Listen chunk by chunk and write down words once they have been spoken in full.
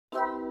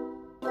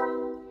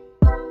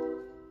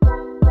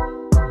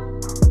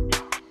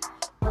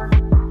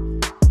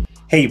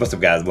Hey, what's up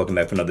guys? Welcome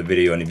back for another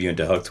video. And if you're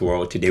into Huck's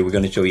World, today we're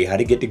going to show you how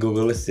to get the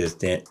Google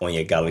Assistant on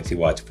your Galaxy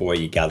Watch 4,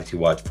 your Galaxy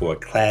Watch 4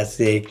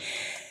 Classic,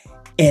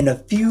 in a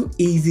few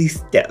easy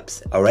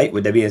steps. All right,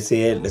 with that being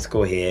said, let's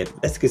go ahead,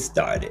 let's get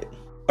started.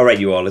 All right,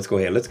 you all, let's go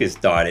ahead, let's get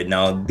started.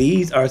 Now,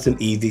 these are some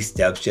easy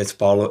steps. Just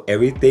follow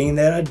everything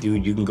that I do.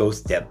 You can go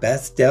step by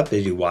step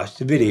as you watch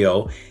the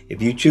video if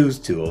you choose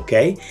to,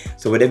 okay?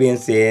 So with that being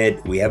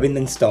said, we haven't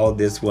installed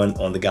this one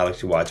on the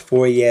Galaxy Watch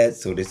 4 yet,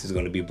 so this is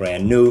going to be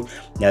brand new.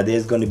 Now,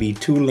 there's going to be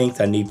two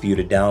links I need for you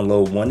to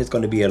download. One is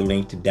going to be a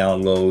link to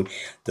download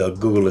the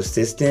Google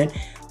Assistant.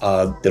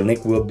 The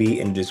link will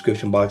be in the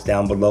description box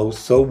down below.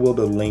 So will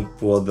the link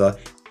for the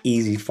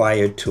Easy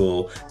Fire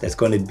tool that's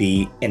going to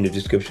be in the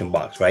description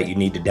box, right? You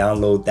need to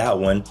download that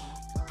one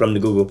from the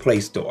Google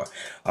Play Store.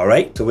 All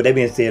right, so with that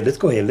being said, let's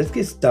go ahead, let's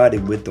get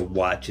started with the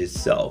watch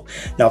itself.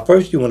 Now,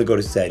 first you want to go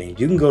to settings.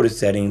 You can go to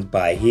settings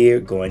by here,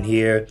 go in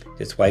here,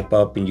 just swipe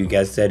up and you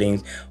got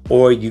settings,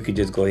 or you could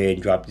just go ahead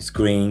and drop the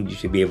screen. You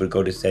should be able to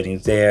go to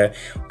settings there.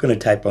 We're going to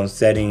type on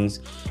settings,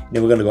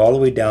 then we're going to go all the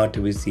way down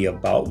till we see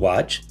about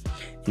watch.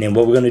 And then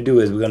what we're going to do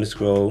is we're going to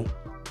scroll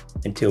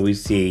until we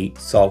see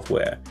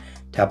software.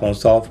 Tap on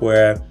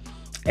software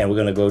and we're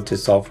going to go to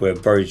software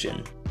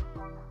version.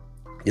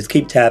 Just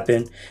keep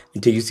tapping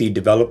until you see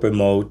developer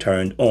mode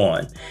turned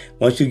on.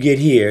 Once you get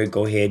here,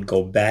 go ahead,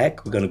 go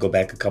back. We're going to go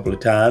back a couple of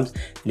times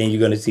and then you're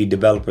going to see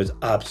developers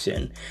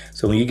option.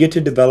 So when you get to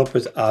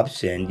developers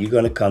option, you're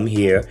going to come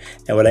here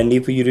and what I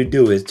need for you to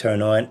do is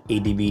turn on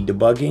ADB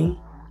debugging.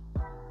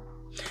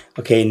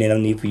 Okay, and then I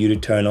need for you to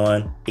turn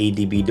on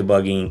ADB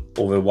debugging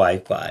over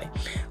Wi-Fi.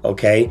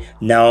 Okay,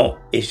 now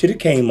it should have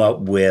came up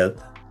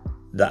with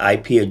the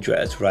IP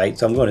address, right?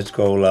 So I'm going to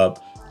scroll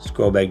up,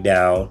 scroll back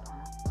down,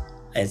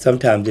 and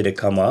sometimes it'll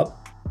come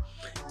up.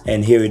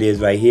 And here it is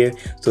right here.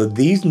 So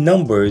these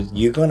numbers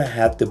you're going to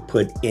have to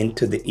put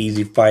into the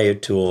Easy Fire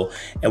tool,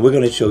 and we're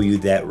going to show you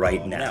that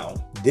right now.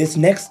 This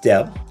next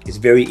step is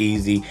very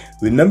easy.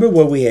 Remember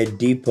where we were at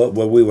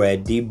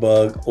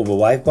debug over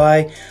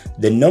Wi-Fi?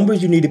 The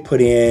numbers you need to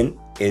put in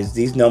is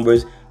these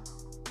numbers.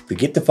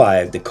 Forget the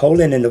 5, the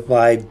colon and the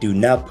 5, do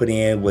not put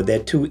in where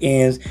that 2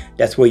 ends.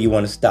 That's where you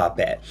want to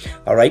stop at.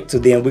 All right, so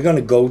then we're going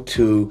to go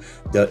to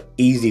the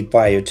Easy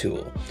Fire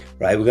tool,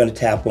 right? We're going to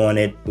tap on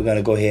it. We're going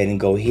to go ahead and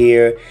go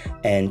here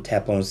and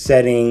tap on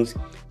settings.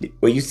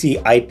 Where you see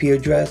IP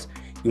address,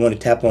 you want to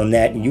tap on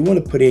that and you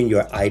want to put in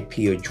your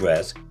IP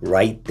address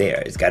right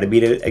there. It's got to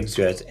be the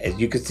address. As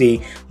you can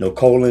see, no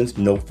colons,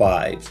 no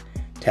 5s.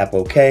 Tap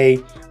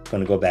OK.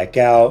 Going to go back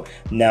out.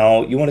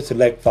 Now you want to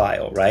select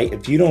file, right?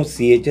 If you don't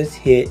see it, just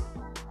hit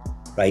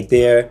right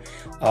there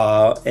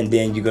and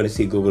then you're going to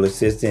see Google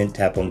Assistant.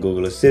 Tap on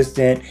Google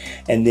Assistant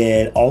and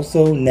then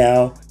also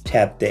now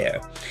tap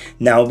there.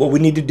 Now what we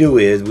need to do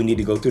is we need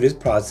to go through this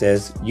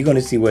process. You're going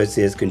to see where it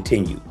says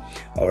continue.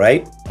 All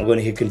right, I'm going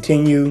to hit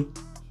continue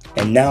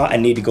and now I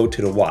need to go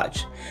to the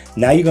watch.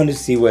 Now you're going to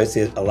see where it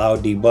says allow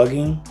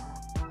debugging.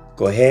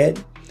 Go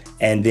ahead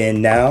and then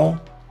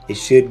now it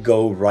should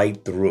go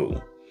right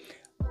through.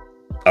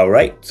 All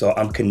right, so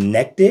I'm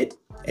connected,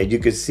 as you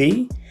can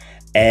see,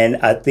 and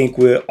I think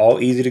we're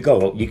all easy to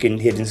go. You can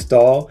hit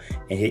install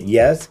and hit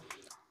yes,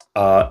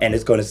 and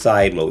it's going to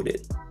side load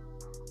it.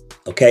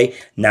 Okay,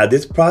 now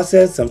this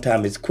process,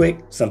 sometimes it's quick,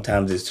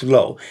 sometimes it's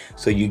slow.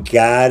 So you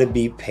gotta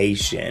be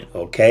patient,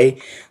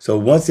 okay? So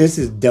once this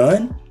is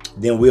done,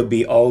 then we'll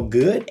be all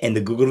good and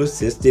the Google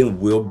Assistant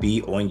will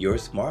be on your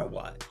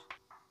smartwatch.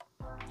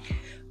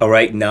 All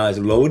right, now it's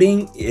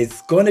loading.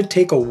 It's gonna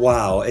take a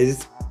while.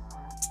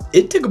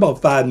 It took about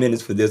 5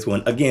 minutes for this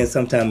one. Again,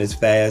 sometimes it's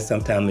fast,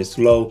 sometimes it's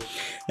slow.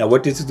 Now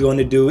what this is going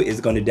to do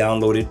is going to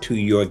download it to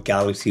your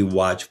Galaxy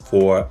Watch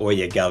 4 or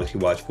your Galaxy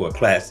Watch 4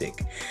 Classic.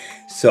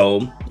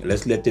 So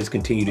let's let this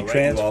continue to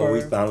transfer.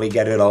 We finally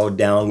got it all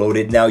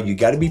downloaded. Now you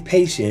got to be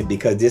patient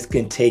because this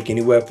can take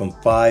anywhere from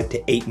 5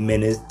 to 8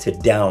 minutes to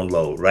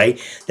download, right?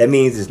 That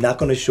means it's not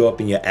going to show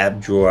up in your app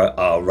drawer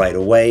right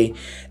away.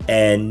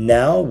 And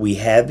now we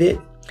have it.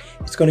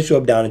 It's going to show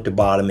up down at the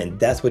bottom and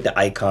that's what the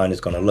icon is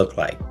going to look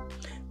like.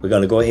 We're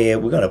going to go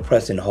ahead, we're going to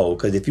press and hold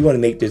because if you want to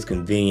make this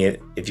convenient,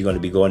 if you're going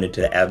to be going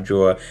into the app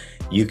drawer,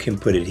 you can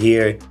put it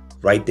here,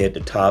 right there at the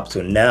top.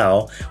 So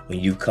now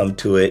when you come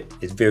to it,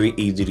 it's very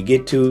easy to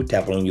get to.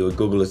 Tap on your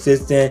Google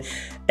Assistant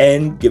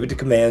and give it the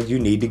commands you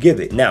need to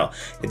give it. Now,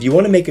 if you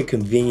want to make it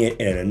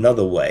convenient in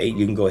another way,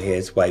 you can go ahead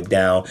and swipe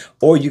down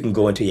or you can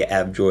go into your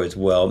app drawer as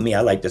well. Me,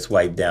 I like to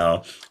swipe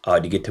down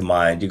to get to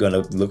mine. You're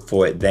going to look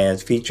for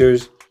advanced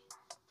features.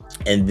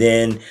 And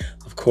then,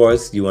 of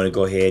course, you want to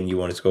go ahead and you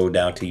want to scroll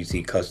down till you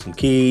see custom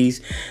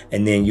keys.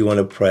 And then you want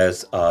to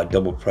press,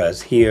 double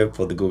press here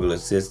for the Google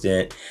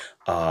Assistant.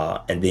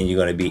 And then you're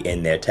going to be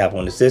in there. Tap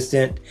on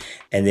Assistant.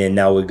 And then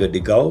now we're good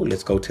to go.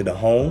 Let's go to the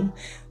home.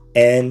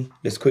 And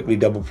let's quickly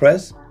double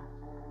press.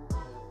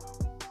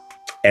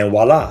 And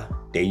voila,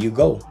 there you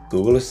go.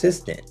 Google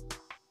Assistant.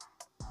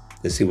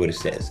 Let's see what it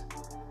says.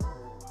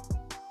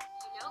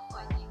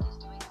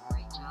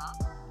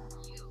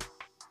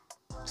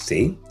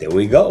 See, there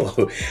we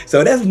go.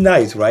 So that's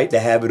nice, right, to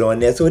have it on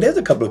there. So there's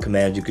a couple of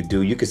commands you could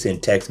do. You could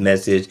send text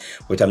message,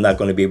 which I'm not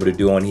going to be able to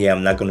do on here.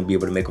 I'm not going to be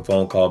able to make a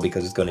phone call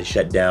because it's going to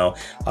shut down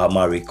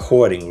my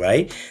recording,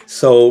 right?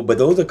 So, but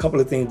those are a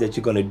couple of things that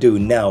you're going to do.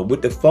 Now,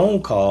 with the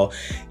phone call,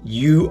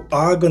 you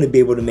are going to be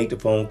able to make the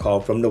phone call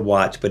from the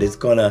watch, but it's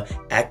going to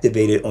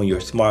activate it on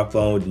your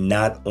smartphone,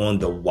 not on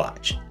the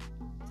watch.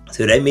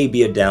 So that may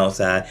be a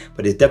downside,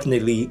 but it's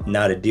definitely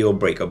not a deal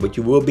breaker. But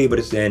you will be able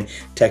to send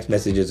text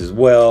messages as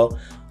well.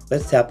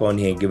 Let's tap on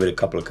here and give it a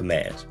couple of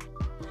commands.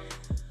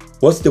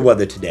 What's the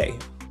weather today?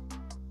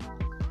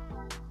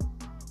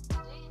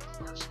 Today in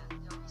Kenosha,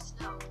 there will be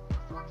snow.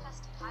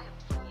 Forecasted high of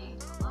 28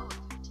 and a low of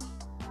 15.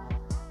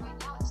 Right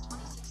now it's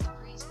 26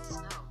 degrees with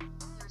snow.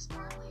 There is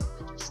currently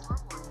a winter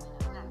storm warning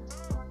in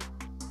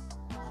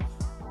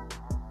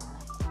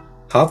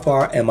effect. How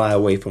far am I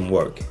away from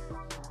work? You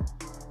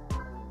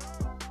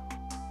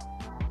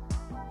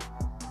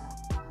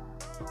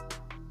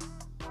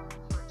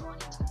are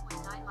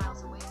 22.9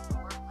 miles away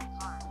from work by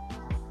car.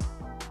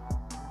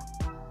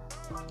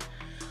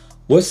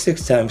 What's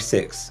 6 times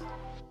 6?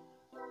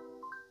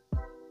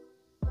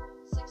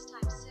 6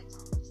 times 6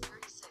 is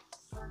 36.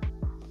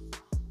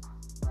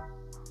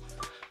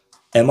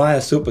 Am I a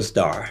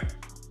superstar?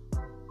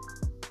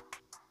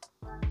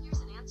 Here's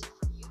an answer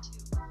from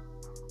YouTube.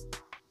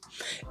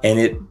 And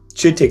it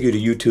should take you to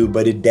YouTube,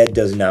 but that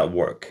does not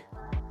work.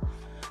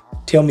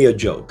 Tell me a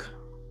joke.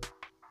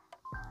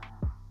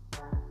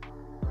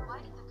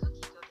 Why did the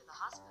cookie go to the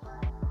hospital?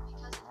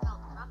 Because it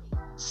felt crummy.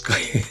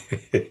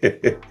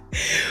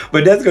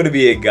 But that's going to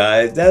be it,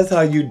 guys. That's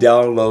how you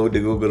download the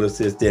Google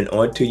Assistant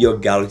onto your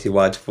Galaxy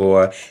Watch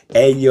 4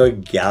 and your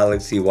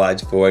Galaxy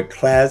Watch 4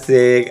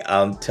 Classic.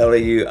 I'm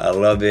telling you, I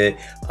love it.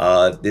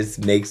 This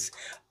makes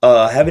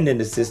having an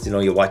assistant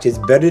on your watch is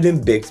better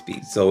than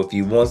Bixby. So if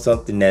you want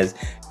something that's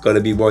going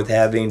to be worth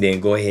having, then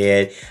go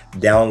ahead,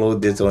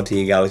 download this onto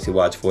your Galaxy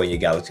Watch 4 and your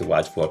Galaxy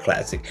Watch 4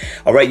 Classic.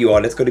 All right, you all,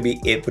 that's going to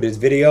be it for this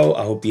video.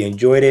 I hope you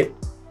enjoyed it.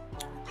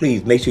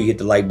 Please make sure you hit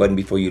the like button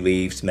before you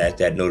leave, smash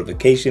that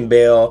notification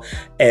bell,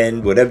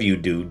 and whatever you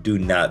do, do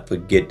not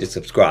forget to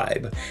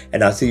subscribe.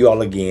 And I'll see you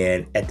all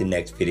again at the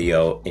next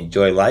video.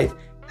 Enjoy life,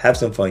 have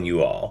some fun,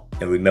 you all.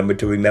 And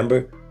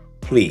remember,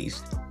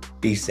 please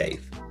be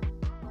safe.